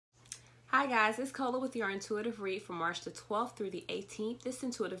Hi guys, it's Cola with your intuitive read for March the 12th through the 18th. This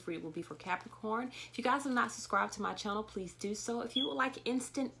intuitive read will be for Capricorn. If you guys have not subscribed to my channel, please do so. If you would like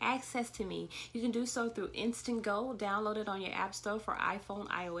instant access to me, you can do so through Instantgo. Download it on your app store for iPhone,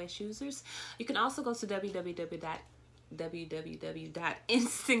 iOS users. You can also go to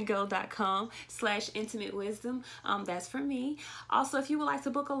www.instantgo.com/intimate-wisdom. That's for me. Also, if you would like to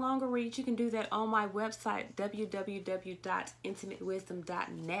book a longer read, you can do that on my website,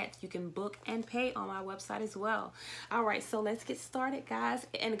 www.intimatewisdom.net. You can book and pay on my website as well. All right, so let's get started, guys.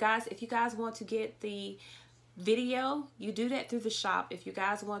 And guys, if you guys want to get the video, you do that through the shop. If you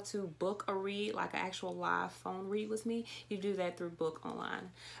guys want to book a read, like an actual live phone read with me, you do that through Book Online.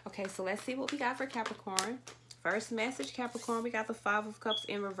 Okay, so let's see what we got for Capricorn. First message, Capricorn, we got the Five of Cups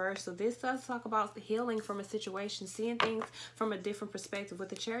in reverse. So this does talk about healing from a situation, seeing things from a different perspective. With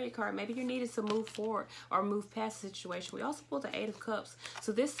the Chariot card, maybe you're needed to move forward or move past the situation. We also pulled the Eight of Cups.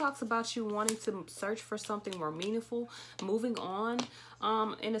 So this talks about you wanting to search for something more meaningful, moving on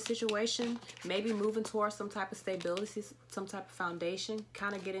in a situation, maybe moving towards some type of stability, some type of foundation,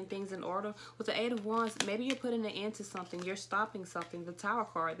 kind of getting things in order. With the Eight of Wands, maybe you're putting an end to something, you're stopping something. The Tower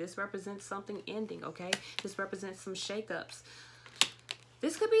card, this represents something ending, okay? This represents some shakeups.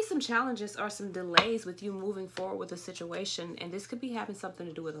 This could be some challenges or some delays with you moving forward with a situation, and this could be having something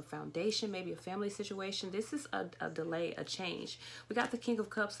to do with a foundation, maybe a family situation. This is a delay, a change. We got the King of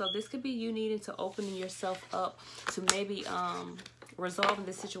Cups, so this could be you needing to open yourself up to maybe resolving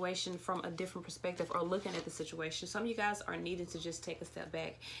the situation from a different perspective or looking at the situation. Some of you guys are needing to just take a step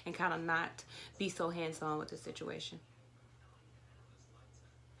back and kind of not be so hands-on with the situation.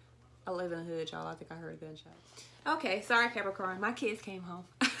 I live in the hood, y'all. I think I heard a gunshot. Okay, sorry, Capricorn. My kids came home.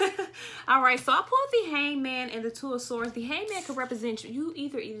 All right, so I pulled the Hangman and the Two of Swords. The Hangman could represent you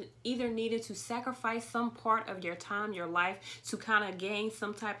either needed to sacrifice some part of your time, your life, to kind of gain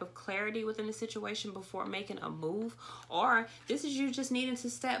some type of clarity within the situation before making a move, or this is you just needing to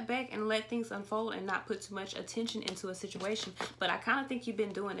step back and let things unfold and not put too much attention into a situation. But I kind of think you've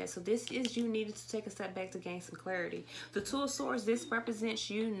been doing that, so this is you needed to take a step back to gain some clarity. The Two of Swords, this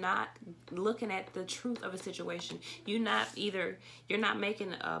represents you not looking at the truth of a situation. You're not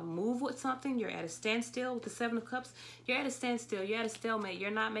making a move with something. You're at a standstill. With the Seven of Cups, you're at a standstill. You're at a stalemate.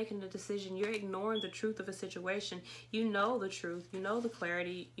 You're not making a decision. You're ignoring the truth of a situation. You know the truth. You know the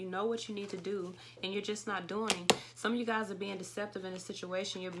clarity. You know what you need to do, and you're just not doing. Some of you guys are being deceptive in a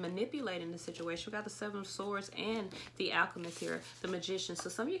situation. You're manipulating the situation. We got the Seven of Swords and the Alchemist here, the Magician. So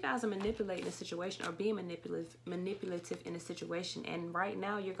some of you guys are manipulating the situation or being manipulative in a situation, and right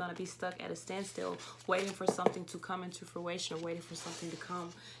now you're going to be stuck at a standstill, waiting for something to come into fruition or waiting for something to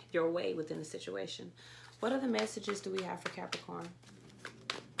come your way within the situation. What other messages do we have for Capricorn?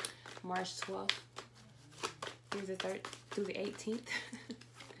 March 12th through the 18th.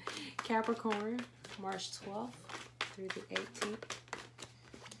 Capricorn, March 12th through the 18th.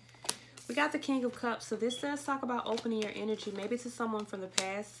 We got the King of Cups. So this does talk about opening your energy, maybe to someone from the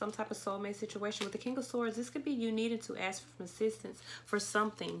past, some type of soulmate situation. With the King of Swords, this could be you needing to ask for assistance for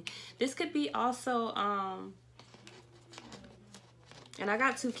something. This could be also and I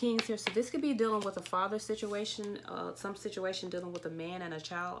got two kings here, so this could be dealing with a father situation, some situation dealing with a man and a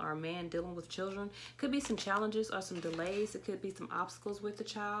child, or a man dealing with children. Could be some challenges or some delays. It could be some obstacles with the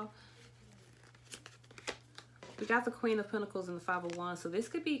child. We got the Queen of Pentacles and the Five of Wands. So this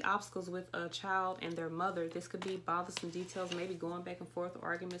could be obstacles with a child and their mother. This could be bothersome details, maybe going back and forth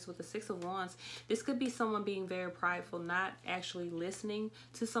arguments. With the Six of Wands, this could be someone being very prideful, not actually listening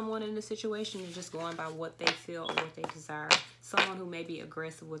to someone in the situation. You're just going by what they feel or what they desire. Someone who may be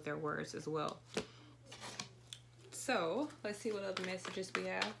aggressive with their words as well. So let's see what other messages we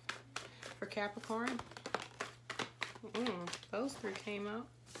have for Capricorn. Those three came out.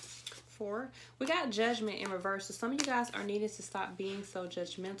 We got Judgment in reverse. So some of you guys are needing to stop being so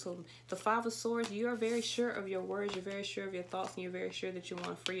judgmental. The Five of Swords, you are very sure of your words, you're very sure of your thoughts, and you're very sure that you want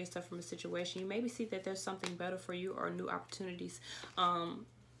to free yourself from a situation. You maybe see that there's something better for you or new opportunities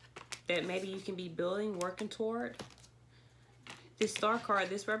that maybe you can be building, working toward. This Star card,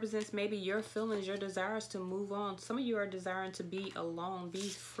 this represents maybe your feelings, your desires to move on. Some of you are desiring to be alone, be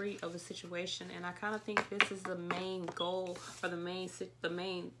free of a situation. And I kind of think this is the main goal or the main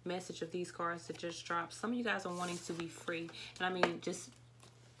message of these cards that just dropped. Some of you guys are wanting to be free. And I mean just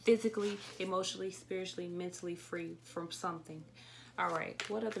physically, emotionally, spiritually, mentally free from something. All right,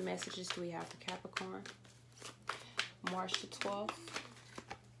 what other messages do we have for Capricorn? March the 12th.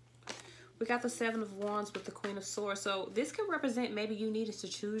 We got the Seven of Wands with the Queen of Swords. So this could represent maybe you needed to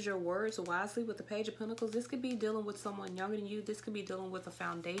choose your words wisely. With the Page of Pentacles, this could be dealing with someone younger than you. This could be dealing with a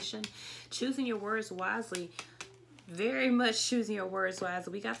foundation. Choosing your words wisely very much choosing your words wise.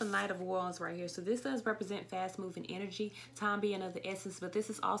 We got the Knight of Wands right here. So this does represent fast moving energy, time being of the essence, but this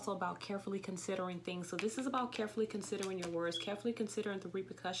is also about carefully considering things. So this is about carefully considering your words, carefully considering the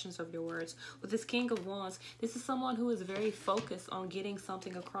repercussions of your words. With this King of Wands, this is someone who is very focused on getting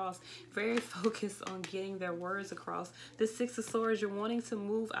something across, very focused on getting their words across. This Six of Swords, you're wanting to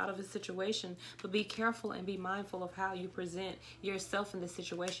move out of a situation, but be careful and be mindful of how you present yourself in this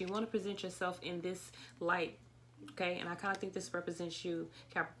situation. You want to present yourself in this light. Okay, and I kind of think this represents you,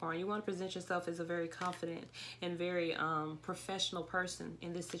 Capricorn. You want to present yourself as a very confident and very professional person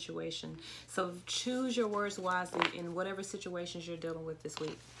in this situation. So choose your words wisely in whatever situations you're dealing with this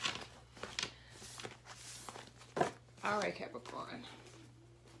week. All right, Capricorn.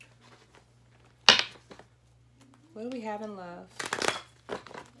 What do we have in love?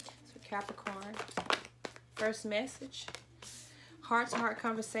 So Capricorn, first message. Heart-to-heart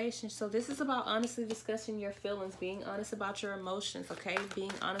conversation. So this is about honestly discussing your feelings, being honest about your emotions, okay?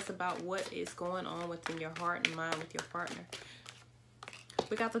 Being honest about what is going on within your heart and mind with your partner.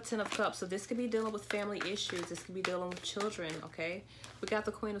 We got the Ten of Cups. So this could be dealing with family issues. This could be dealing with children, okay? We got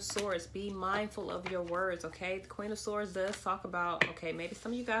the Queen of Swords. Be mindful of your words, okay? The Queen of Swords does talk about, okay, maybe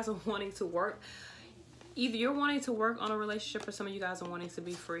some of you guys are wanting to work. Either you're wanting to work on a relationship or some of you guys are wanting to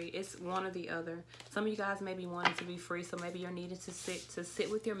be free. It's one or the other. Some of you guys may be wanting to be free, so maybe you're needing to sit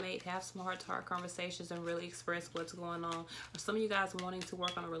with your mate, have some heart-to-heart conversations and really express what's going on. Or some of you guys are wanting to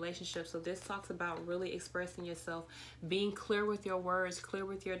work on a relationship. So this talks about really expressing yourself, being clear with your words, clear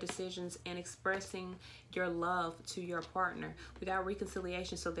with your decisions, and expressing your love to your partner. We got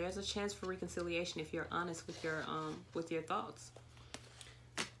reconciliation. So there's a chance for reconciliation if you're honest with your thoughts.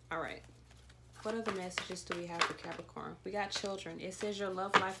 All right. What other messages do we have for Capricorn? We got children. It says your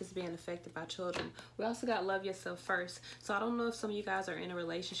love life is being affected by children. We also got love yourself first. So I don't know if some of you guys are in a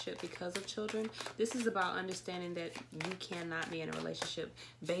relationship because of children. This is about understanding that you cannot be in a relationship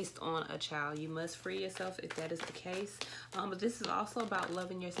based on a child. You must free yourself if that is the case. But this is also about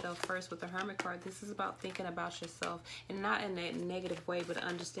loving yourself first. With the Hermit card, this is about thinking about yourself and not in a negative way, but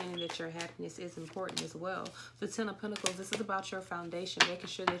understanding that your happiness is important as well. The Ten of Pentacles, this is about your foundation, making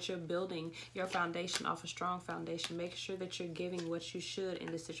sure that you're building your foundation off a strong foundation, making sure that you're giving what you should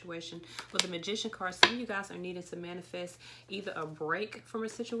in this situation. With the Magician card, some of you guys are needing to manifest either a break from a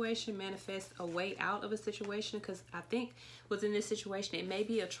situation, manifest a way out of a situation, because I think within this situation it may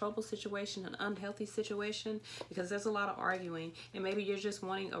be a troubled situation, an unhealthy situation, because there's a lot of arguing and maybe you're just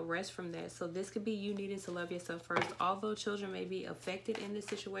wanting a rest from that. So this could be you needing to love yourself first. Although children may be affected in this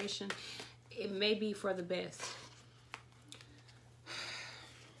situation, it may be for the best.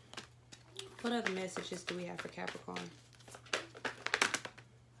 What other messages do we have for Capricorn?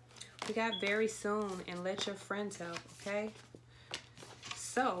 We got very soon and let your friends help, okay?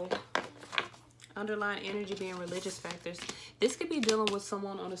 So, underlying energy being religious factors. This could be dealing with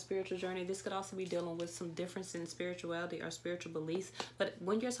someone on a spiritual journey. This could also be dealing with some difference in spirituality or spiritual beliefs. But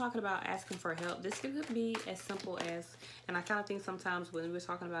when you're talking about asking for help, this could be as simple as, and I kind of think sometimes when we're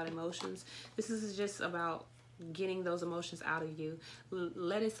talking about emotions, this is just about getting those emotions out of you,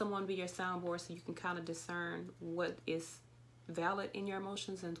 letting someone be your soundboard so you can kind of discern what is valid in your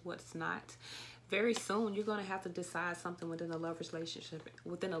emotions and what's not. Very soon you're going to have to decide something within a love relationship,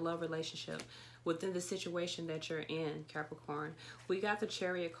 within the situation that you're in, Capricorn. We got the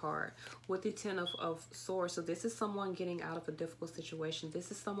Chariot card with the Ten of Swords. So this is someone getting out of a difficult situation. This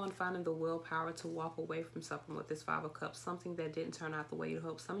is someone finding the willpower to walk away from something with this Five of Cups, something that didn't turn out the way you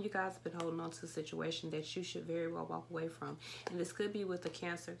hoped. Some of you guys have been holding on to a situation that you should very well walk away from. And this could be with the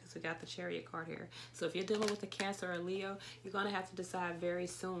Cancer, because we got the Chariot card here. So if you're dealing with a Cancer or Leo, you're going to have to decide very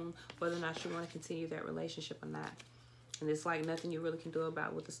soon whether or not you want to continue that relationship or not. And it's like nothing you really can do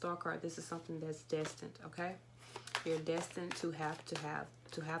about. With the Star card, this is something that's destined, okay? You're destined to have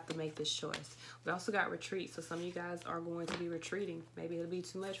to make this choice. We also got retreat. So some of you guys are going to be retreating. Maybe it'll be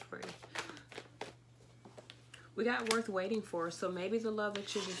too much for you. We got worth waiting for. So maybe the love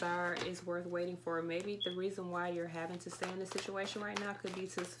that you desire is worth waiting for. Maybe the reason why you're having to stay in this situation right now could be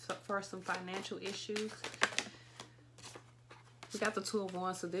for some financial issues. We got the Two of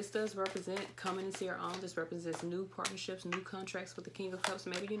Wands. So this does represent coming into your own. This represents new partnerships, new contracts with the King of Cups.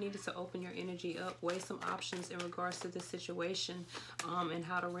 Maybe you needed to open your energy up, weigh some options in regards to this situation and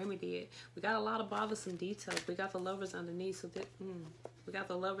how to remedy it. We got a lot of bothersome details. We got the Lovers underneath. So we got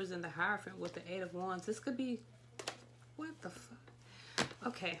the Lovers in the Hierophant with the Eight of Wands. This could be, what the fuck?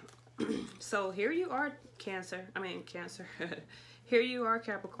 Okay. So here you are, Cancer. Here you are,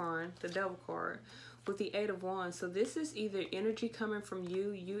 Capricorn, the Devil card, with the Eight of Wands. So this is either energy coming from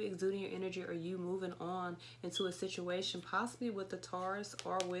you, you exuding your energy, or you moving on into a situation, possibly with the Taurus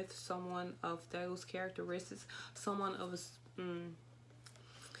or with someone of those characteristics, someone of a...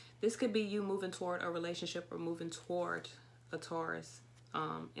 This could be you moving toward a relationship or moving toward a Taurus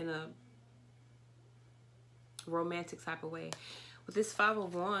in a romantic type of way. With this Five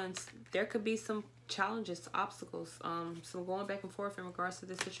of Wands, there could be some challenges, obstacles, some going back and forth in regards to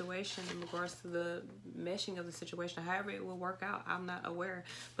this situation, in regards to the meshing of the situation. However it will work out, I'm not aware.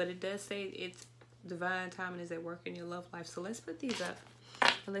 But it does say it's divine timing is at work in your love life. So let's put these up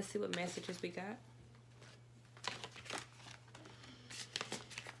and let's see what messages we got.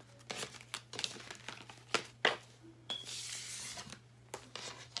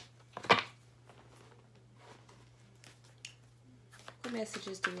 What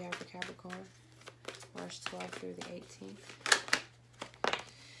messages do we have for Capricorn? March 12th through the 18th.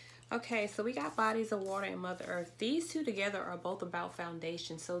 Okay, so we got bodies of water and Mother Earth. These two together are both about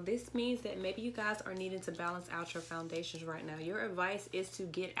foundation. So this means that maybe you guys are needing to balance out your foundations right now. Your advice is to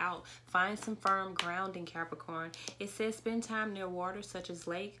get out. Find some firm grounding, Capricorn. It says spend time near water such as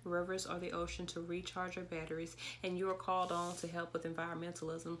lake, rivers, or the ocean to recharge your batteries. And you are called on to help with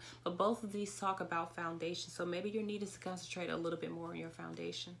environmentalism. But both of these talk about foundation. So maybe you're needing to concentrate a little bit more on your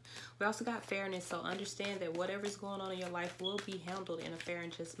foundation. We also got fairness. So understand that whatever is going on in your life will be handled in a fair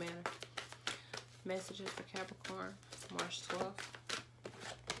and just manner. Messages for Capricorn, March 12th.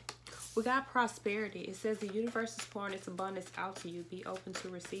 We got prosperity. It says the universe is pouring its abundance out to you. Be open to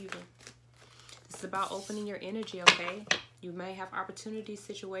receiving. This is about opening your energy, okay? You may have opportunities,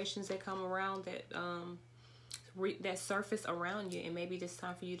 situations that come around that that surface around you, and maybe it's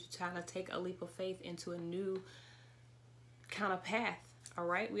time for you to kind of take a leap of faith into a new kind of path. All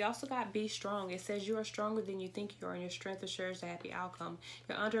right. We also got be strong. It says you are stronger than you think you are, and your strength assures a happy outcome.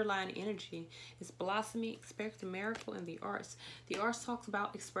 Your underlying energy is blossoming. Expect a miracle in the arts. The arts talks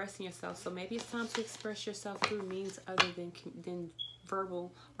about expressing yourself. So maybe it's time to express yourself through means other than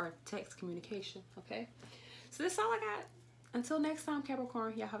verbal or text communication. Okay. So that's all I got. Until next time,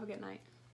 Capricorn. Y'all have a good night.